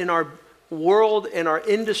even in our world, in our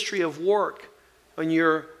industry of work, when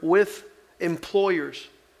you're with employers,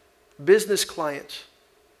 business clients,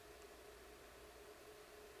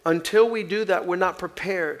 until we do that, we're not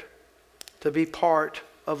prepared to be part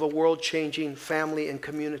of a world-changing family and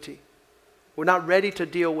community. We're not ready to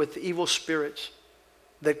deal with evil spirits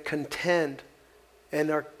that contend and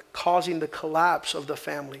are causing the collapse of the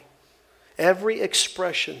family. Every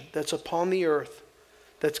expression that's upon the earth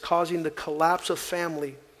that's causing the collapse of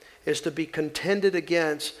family is to be contended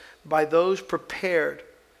against by those prepared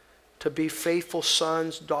to be faithful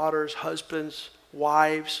sons, daughters, husbands,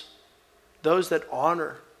 wives, those that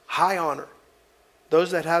honor, high honor,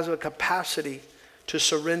 those that have a capacity to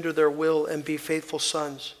surrender their will and be faithful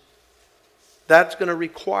sons. That's going to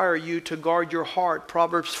require you to guard your heart.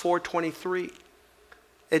 Proverbs 4:23.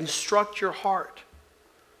 Instruct your heart,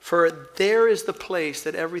 for there is the place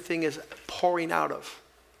that everything is pouring out of.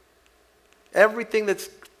 Everything that's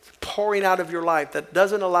pouring out of your life that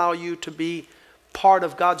doesn't allow you to be part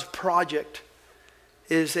of God's project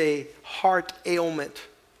is a heart ailment.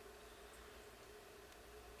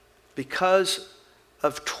 Because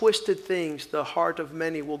of twisted things, the heart of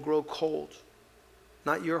many will grow cold.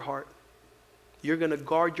 Not your heart. You're going to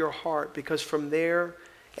guard your heart, because from there,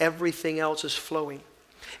 everything else is flowing.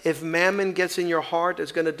 If mammon gets in your heart,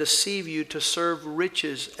 it's going to deceive you to serve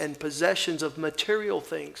riches and possessions of material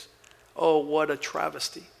things. Oh, what a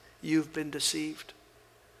travesty. You've been deceived.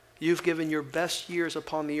 You've given your best years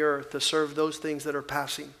upon the earth to serve those things that are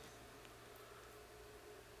passing.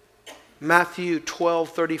 Matthew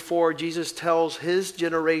 12:34, Jesus tells his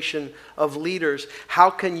generation of leaders,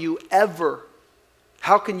 how can you ever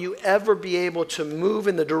be able to move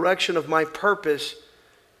in the direction of my purpose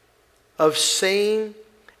of saying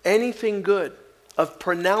anything good, of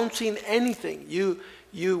pronouncing anything?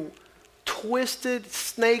 You twisted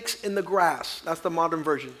snakes in the grass. That's the modern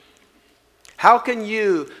version. How can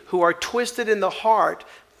you, who are twisted in the heart,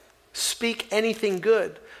 speak anything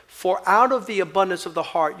good? For out of the abundance of the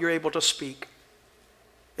heart, you're able to speak.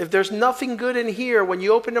 If there's nothing good in here, when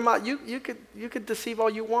you open your mouth, you could deceive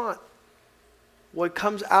all you want. What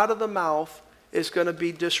comes out of the mouth is going to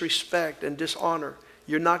be disrespect and dishonor.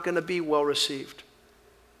 You're not going to be well received.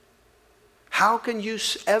 How can you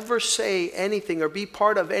ever say anything or be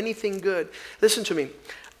part of anything good? Listen to me.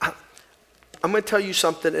 I'm going to tell you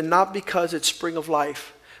something, and not because it's Spring of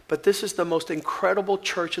Life, but this is the most incredible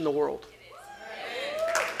church in the world.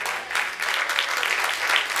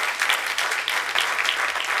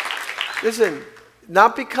 Listen,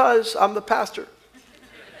 not because I'm the pastor.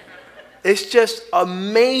 It's just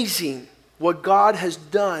amazing what God has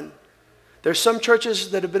done. There's some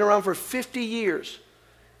churches that have been around for 50 years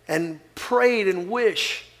and prayed and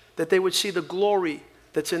wish that they would see the glory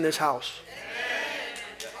that's in this house.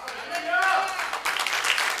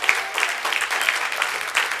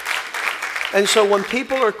 And so when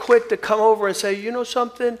people are quick to come over and say, you know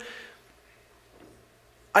something,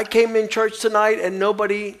 I came in church tonight and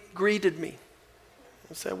nobody greeted me.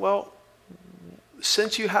 I said, well,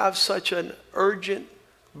 since you have such an urgent,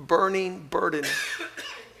 burning burden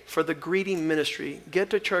for the greeting ministry, get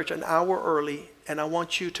to church an hour early and I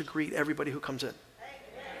want you to greet everybody who comes in.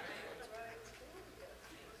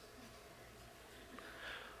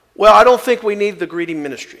 Well, I don't think we need the greeting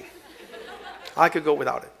ministry. I could go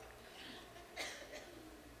without it.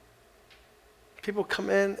 People come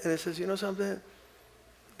in and it says, you know something?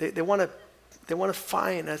 They want to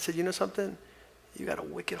find. I said, you know something? You got a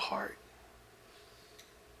wicked heart.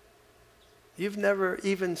 You've never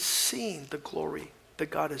even seen the glory that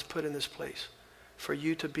God has put in this place for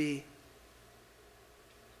you to be.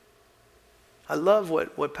 I love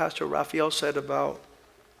what Pastor Raphael said about,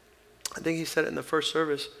 I think he said it in the first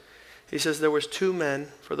service. He says there was two men,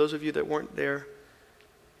 for those of you that weren't there.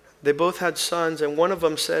 They both had sons, and one of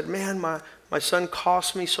them said, man, my son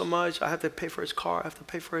costs me so much. I have to pay for his car. I have to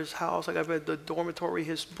pay for his house. I got to pay the dormitory,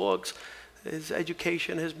 his books. his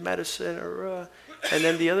education, his medicine, and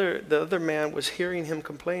then the other man was hearing him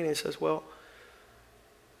complain. He says, well,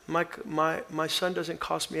 my son doesn't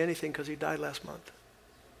cost me anything because he died last month.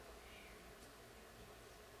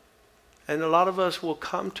 And a lot of us will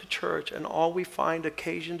come to church and all we find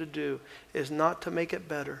occasion to do is not to make it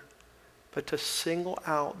better, but to single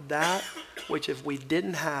out that which if we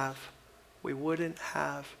didn't have, we wouldn't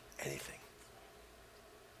have anything.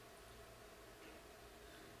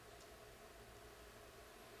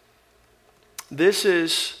 This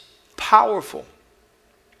is powerful.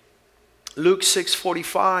 Luke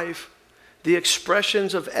 6:45, the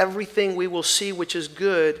expressions of everything we will see which is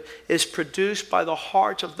good is produced by the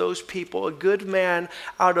hearts of those people. A good man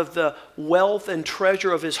out of the wealth and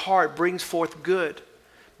treasure of his heart brings forth good,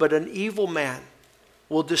 but an evil man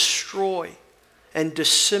will destroy and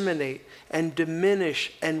disseminate and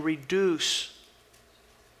diminish and reduce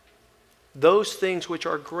those things which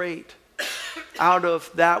are great out of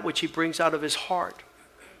that which he brings out of his heart,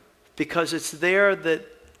 because it's there that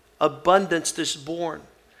abundance is born.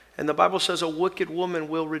 And the Bible says a wicked woman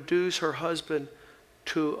will reduce her husband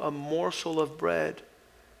to a morsel of bread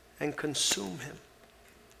and consume him.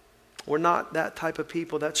 We're not that type of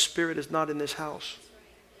people. That spirit is not in this house.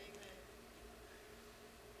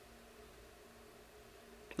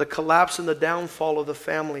 The collapse and the downfall of the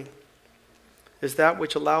family is that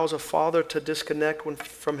which allows a father to disconnect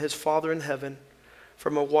from his Father in heaven,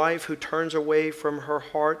 from a wife who turns away from her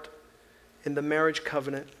heart in the marriage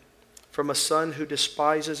covenant, from a son who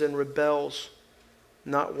despises and rebels,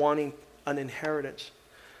 not wanting an inheritance.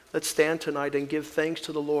 Let's stand tonight and give thanks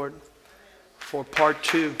to the Lord for part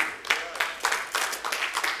 2.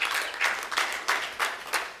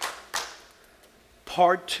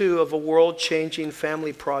 Part 2 of a world-changing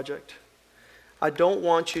family project. I don't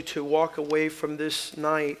want you to walk away from this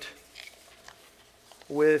night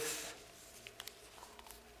with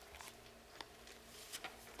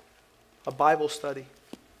a Bible study.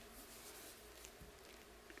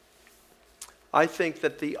 I think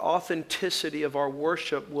that the authenticity of our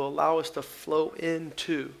worship will allow us to flow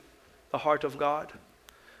into the heart of God.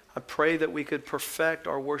 I pray that we could perfect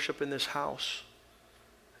our worship in this house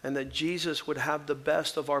and that Jesus would have the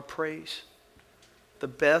best of our praise, the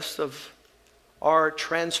best of our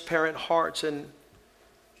transparent hearts, and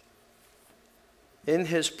in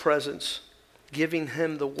his presence, giving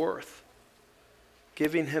him the worth,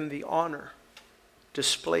 giving him the honor,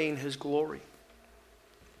 displaying his glory.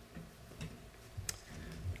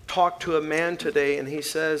 Talked to a man today and he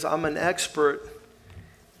says, I'm an expert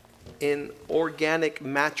in organic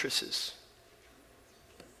mattresses.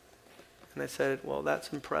 And I said, well,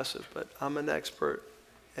 that's impressive, but I'm an expert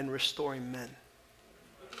in restoring men.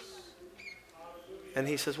 And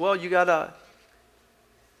he says, well, you gotta,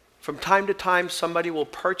 from time to time, somebody will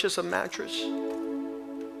purchase a mattress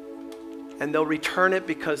and they'll return it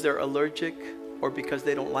because they're allergic or because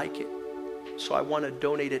they don't like it. So I want to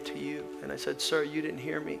donate it to you. And I said, sir, you didn't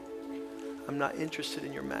hear me. I'm not interested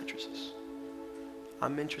in your mattresses.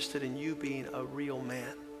 I'm interested in you being a real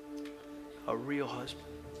man, a real husband,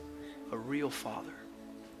 a real father,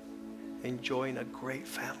 enjoying a great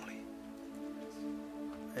family.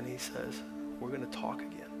 And he says, we're going to talk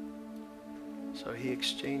again. So he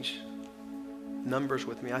exchanged numbers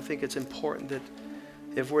with me. I think it's important that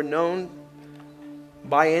if we're known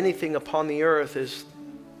by anything upon the earth, is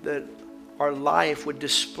that our life would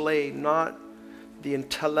display not the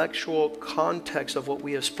intellectual context of what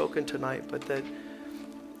we have spoken tonight, but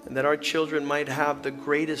that our children might have the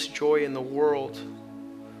greatest joy in the world.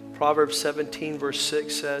 Proverbs 17 verse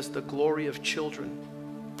 6 says, the glory of children.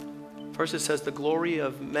 First it says, the glory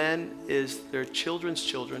of men is their children's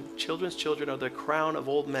children. Children's children are the crown of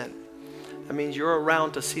old men. That means you're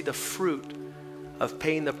around to see the fruit of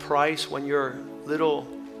paying the price when your little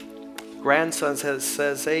grandson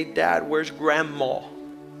says, hey, Dad, where's Grandma?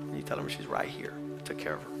 And you tell him she's right here. I took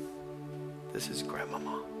care of her. This is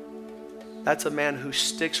Grandmama. That's a man who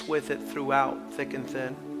sticks with it throughout, thick and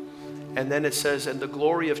thin. And then it says, and the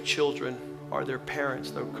glory of children are their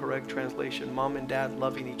parents, the correct translation, mom and dad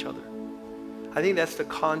loving each other. I think that's the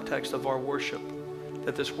context of our worship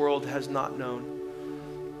that this world has not known.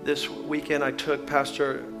 This weekend I took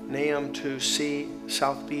Pastor Nahum to see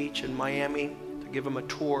South Beach in Miami to give him a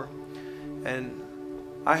tour. And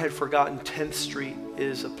I had forgotten 10th Street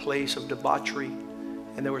is a place of debauchery.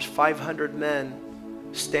 And there was 500 men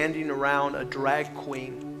standing around a drag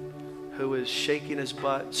queen who was shaking his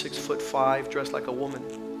butt, 6'5", dressed like a woman.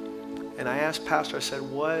 And I asked Pastor, I said,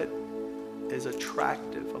 what is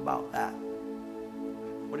attractive about that?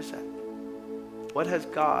 What is that? What has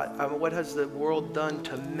God, what has the world done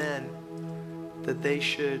to men that they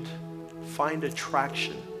should find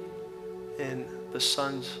attraction in the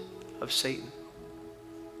sons of Satan.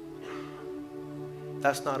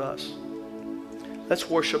 That's not us. Let's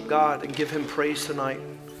worship God and give him praise tonight.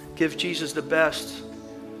 Give Jesus the best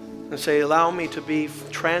and say, allow me to be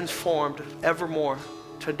transformed evermore.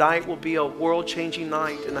 Tonight will be a world-changing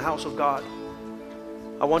night in the house of God.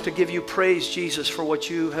 I want to give you praise, Jesus, for what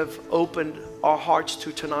you have opened our hearts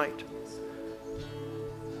to tonight.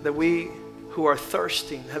 That we who are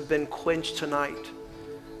thirsting have been quenched tonight.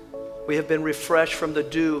 We have been refreshed from the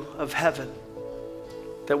dew of heaven.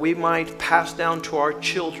 That we might pass down to our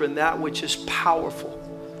children that which is powerful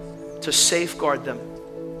to safeguard them.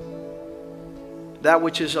 That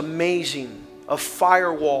which is amazing, a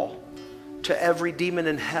firewall to every demon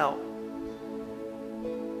in hell.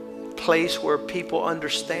 Place where people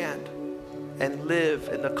understand and live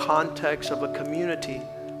in the context of a community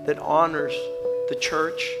that honors the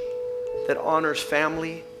church, that honors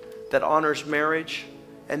family, that honors marriage,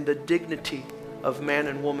 and the dignity of man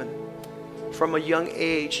and woman. From a young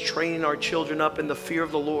age, training our children up in the fear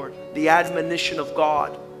of the Lord, the admonition of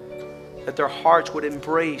God, that their hearts would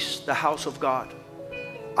embrace the house of God.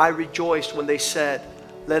 I rejoiced when they said,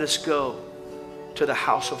 let us go to the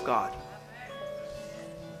house of God.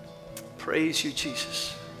 Praise you,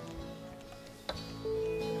 Jesus.